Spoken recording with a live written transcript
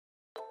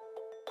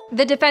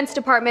The Defense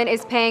Department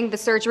is paying the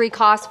surgery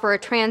costs for a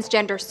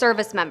transgender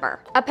service member.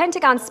 A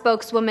Pentagon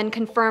spokeswoman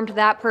confirmed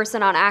that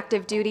person on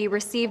active duty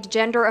received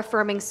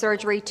gender-affirming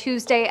surgery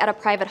Tuesday at a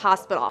private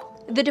hospital.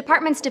 The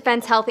department's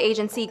Defense Health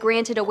Agency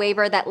granted a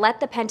waiver that let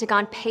the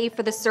Pentagon pay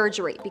for the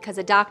surgery because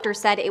a doctor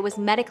said it was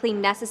medically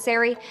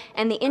necessary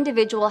and the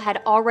individual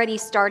had already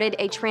started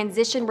a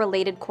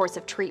transition-related course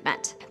of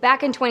treatment.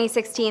 Back in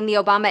 2016, the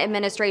Obama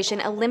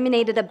administration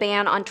eliminated a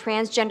ban on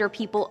transgender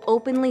people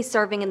openly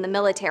serving in the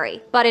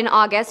military. But in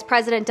August,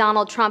 President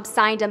Donald Trump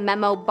signed a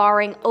memo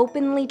barring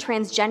openly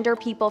transgender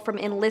people from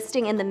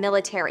enlisting in the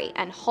military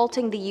and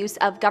halting the use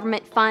of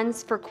government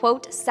funds for,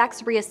 quote,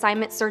 sex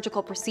reassignment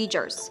surgical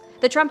procedures.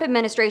 The Trump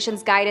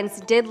administration's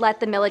guidance did let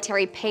the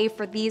military pay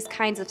for these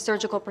kinds of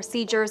surgical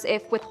procedures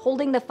if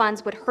withholding the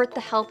funds would hurt the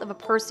health of a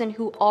person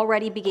who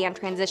already began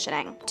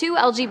transitioning. Two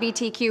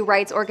LGBTQ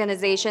rights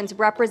organizations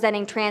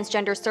representing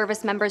transgender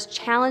service members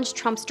challenged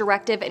Trump's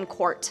directive in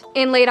court.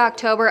 In late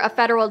October, a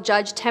federal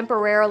judge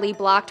temporarily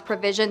blocked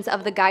provisions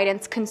of the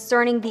guidance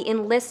concerning the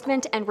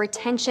enlistment and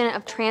retention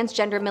of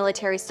transgender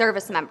military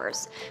service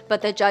members,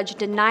 but the judge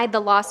denied the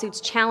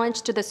lawsuit's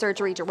challenge to the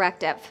surgery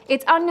directive.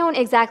 It's unknown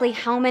exactly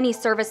how many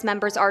service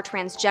members are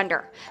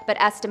transgender, but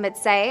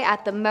estimates say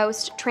at the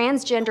most,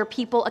 transgender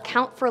people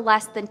account for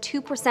less than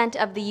 2%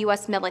 of the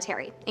U.S.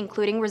 military,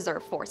 including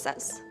reserve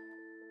forces.